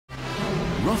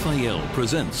Raphael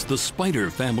presents the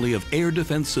Spider family of air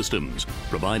defense systems,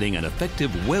 providing an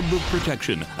effective web of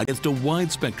protection against a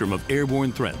wide spectrum of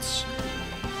airborne threats.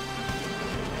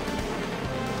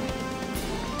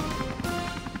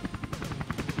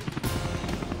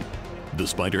 The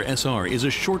Spider SR is a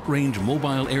short-range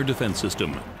mobile air defense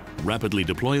system, rapidly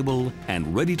deployable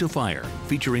and ready to fire,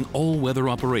 featuring all-weather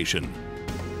operation.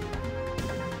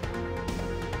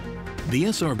 The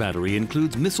SR battery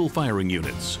includes missile firing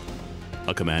units,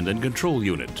 a command and control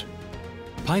unit,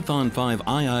 Python 5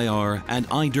 IIR and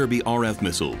iDerby RF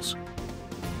missiles,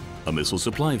 a missile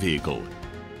supply vehicle,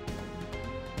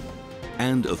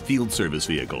 and a field service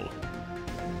vehicle.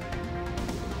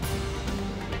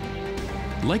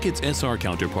 Like its SR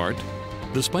counterpart,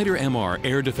 the Spider MR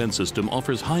air defense system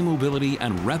offers high mobility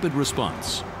and rapid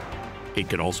response. It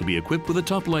can also be equipped with a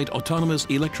top-light autonomous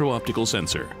electro-optical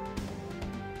sensor.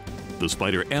 The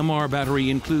Spider MR battery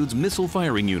includes missile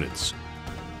firing units,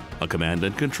 a command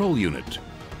and control unit,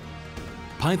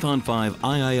 Python 5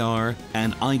 IIR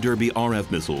and iDerby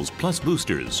RF missiles plus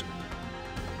boosters,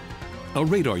 a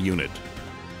radar unit,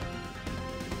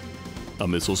 a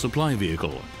missile supply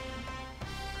vehicle,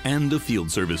 and a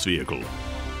field service vehicle.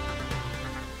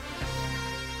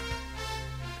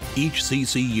 Each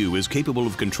CCU is capable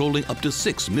of controlling up to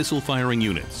 6 missile firing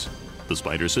units. The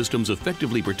Spider systems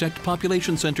effectively protect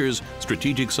population centers,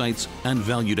 strategic sites, and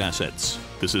valued assets.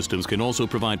 The systems can also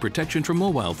provide protection from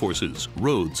mobile forces,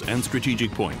 roads, and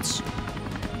strategic points.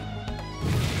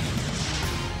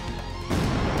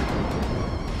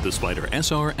 The Spider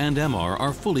SR and MR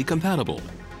are fully compatible.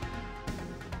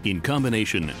 In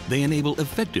combination, they enable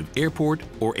effective airport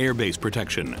or airbase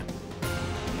protection.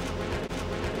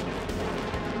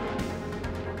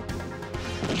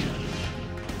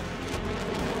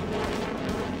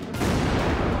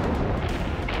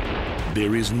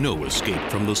 There is no escape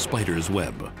from the Spider's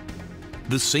web.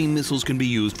 The same missiles can be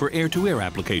used for air-to-air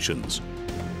applications.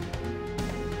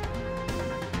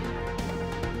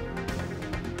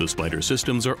 The Spider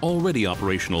systems are already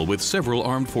operational with several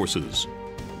armed forces.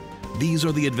 These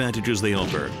are the advantages they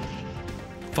offer: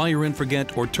 fire and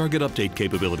forget or target update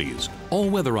capabilities,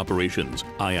 all-weather operations,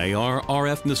 IIR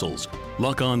RF missiles,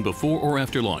 lock-on before or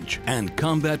after launch, and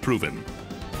combat-proven.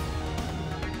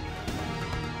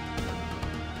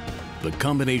 The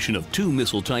combination of 2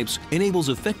 missile types enables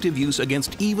effective use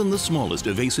against even the smallest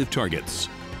evasive targets.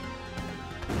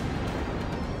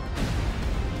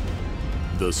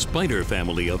 The Spider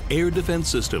family of air defense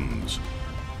systems,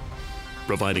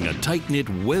 providing a tight-knit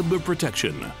web of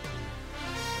protection.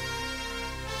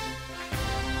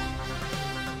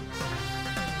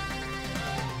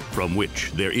 From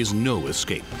which there is no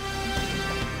escape.